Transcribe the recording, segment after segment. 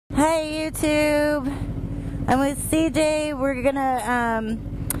Hi YouTube, I'm with CJ. We're gonna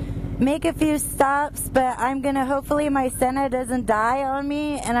make a few stops, but I'm gonna, hopefully my Senna doesn't die on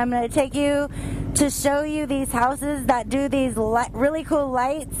me, and I'm gonna take you to show you these houses that do these really cool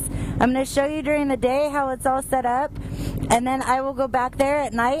lights. I'm gonna show you during the day how it's all set up, and then I will go back there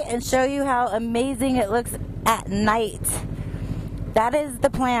at night and show you how amazing it looks at night. That is the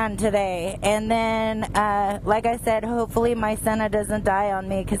plan today. And then, like I said, hopefully my Senna doesn't die on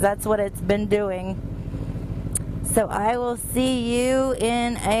me, because that's what it's been doing. So I will see you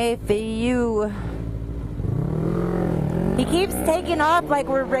in a few. He keeps taking off like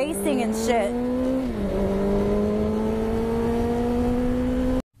we're racing and shit.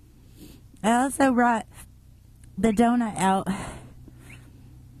 I also brought the donut out.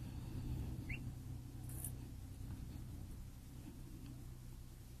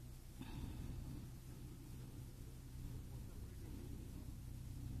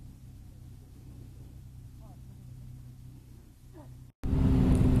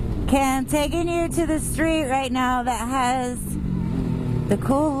 Okay, I'm taking you to the street right now that has the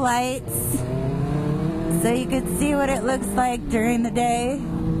cool lights, so you can see what it looks like during the day.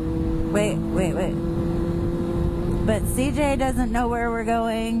 Wait. But CJ doesn't know where we're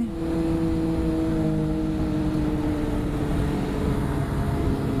going.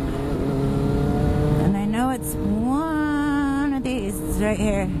 And I know it's one of these right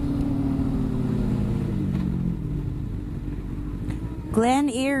here. Glen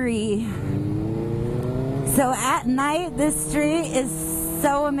Erie. So at night, this street is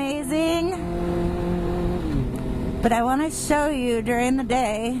so amazing, but I want to show you during the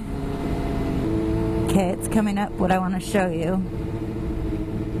day. Okay, it's coming up what I want to show you.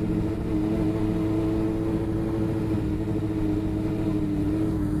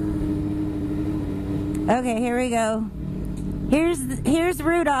 Okay, here we go. Here's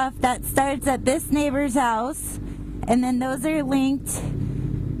Rudolph that starts at this neighbor's house. And then those are linked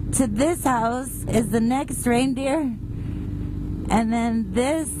to this house is the next reindeer. And then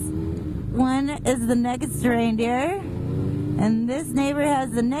this one is the next reindeer. And this neighbor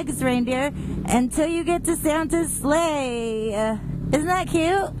has the next reindeer until you get to Santa's sleigh. Isn't that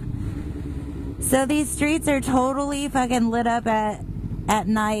cute? So these streets are totally fucking lit up at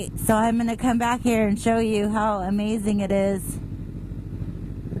night. So I'm going to come back here and show you how amazing it is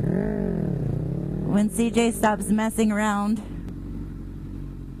when CJ stops messing around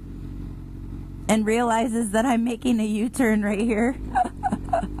and realizes that I'm making a U-turn right here.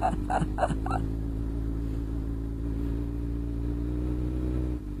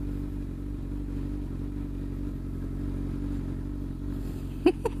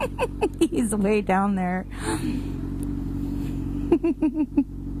 He's way down there.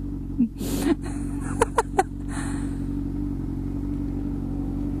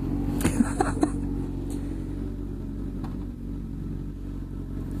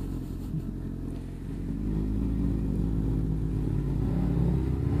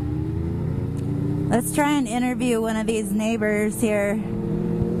 Let's try and interview one of these neighbors here.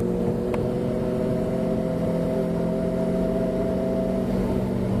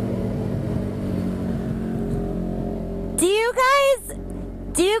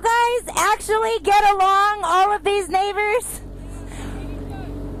 Do you guys actually get along, all of these neighbors?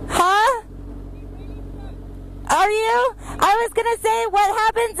 Huh? Are you? I was gonna say, what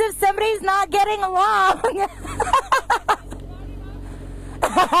happens if somebody's not getting along?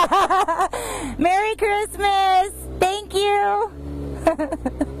 Merry Christmas! Thank you!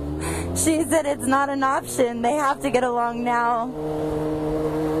 She said it's not an option. They have to get along now.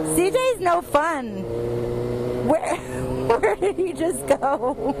 CJ's no fun. Where did he just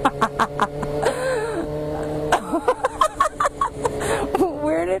go?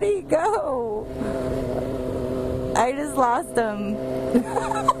 Where did he go? I just lost him.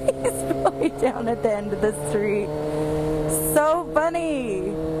 He's probably down at the end of the street. So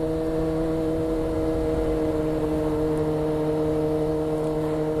funny.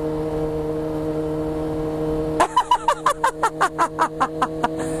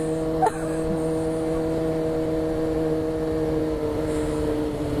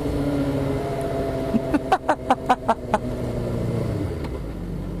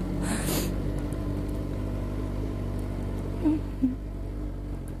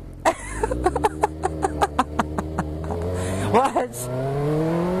 Watch.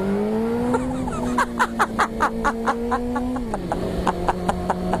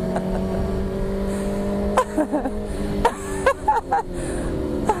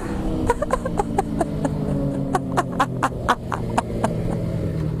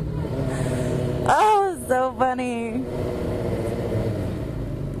 Oh, so funny.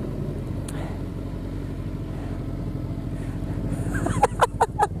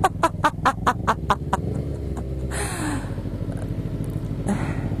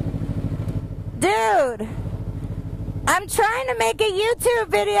 make a YouTube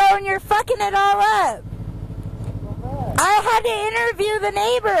video and you're fucking it all up. I had to interview the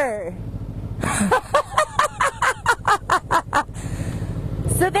neighbor.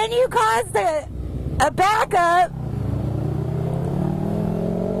 So then you caused a backup.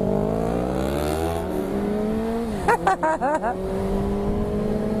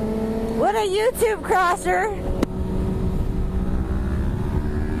 What a YouTube crosser.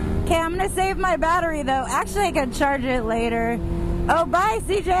 Okay, I'm gonna save my battery though. Actually, I can charge it later. Oh, bye,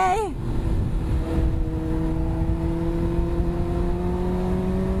 CJ.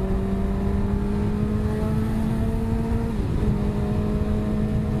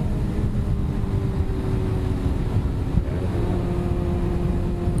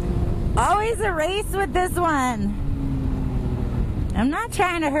 Always a race with this one. I'm not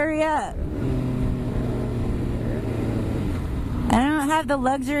trying to hurry up. I don't have the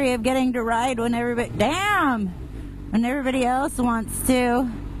luxury of getting to ride when when everybody else wants to.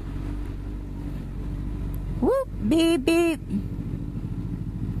 Whoop, beep, beep.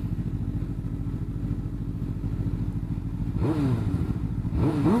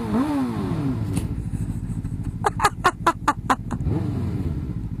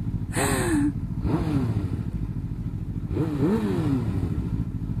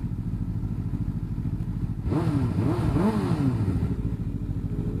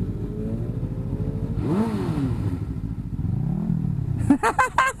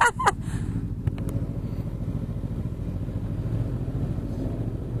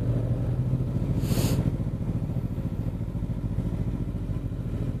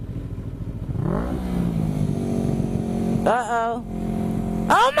 Uh-oh.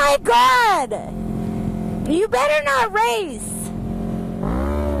 Oh my God! You better not race!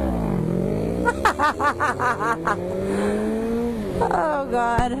 Oh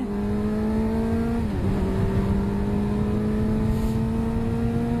God.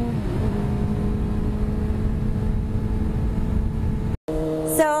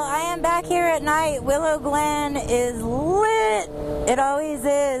 So I am back here at night. Willow Glen is lit. It always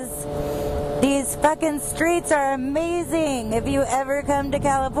is. These fucking streets are amazing if you ever come to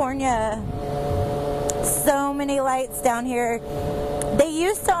California. So many lights down here. They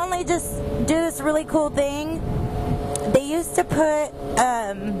used to only just do this really cool thing. They used to put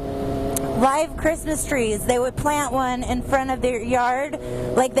live Christmas trees. They would plant one in front of their yard.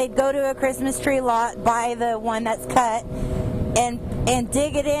 Like they'd go to a Christmas tree lot, buy the one that's cut, and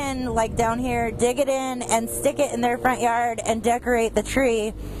dig it in, like down here, dig it in and stick it in their front yard and decorate the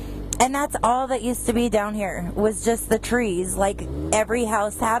tree. And that's all that used to be down here, was just the trees. Like every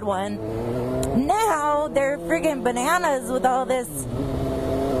house had one. Now they're friggin' bananas with all this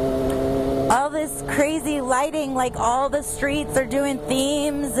crazy lighting. Like all the streets are doing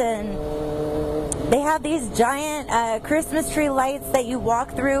themes, and they have these giant Christmas tree lights that you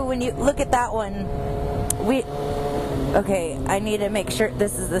walk through when you look at that one. Okay, I need to make sure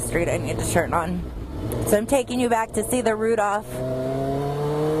this is the street I need to turn on. So I'm taking you back to see the Rudolph.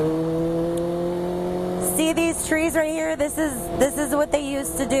 See these trees right here? This is what they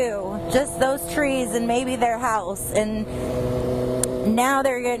used to do. Just those trees and maybe their house. And now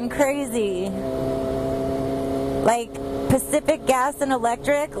they're getting crazy. Like Pacific Gas and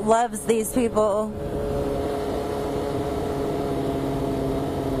Electric loves these people.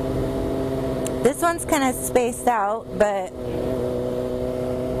 This one's kind of spaced out, but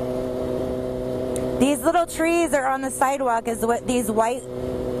these little trees are on the sidewalk. Is what these white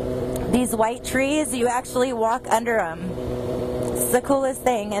trees, you actually walk under them. It's the coolest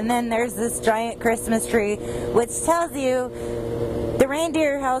thing. And then there's this giant Christmas tree, which tells you the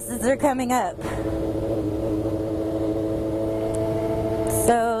reindeer houses are coming up.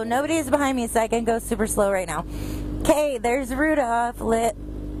 So nobody's behind me, so I can go super slow right now. Okay, there's Rudolph lit.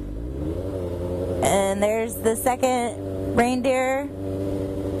 And there's the second reindeer.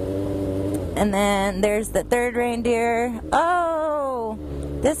 And then there's the third reindeer. Oh!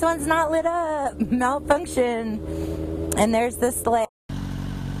 This one's not lit up. Malfunction. And there's the sleigh.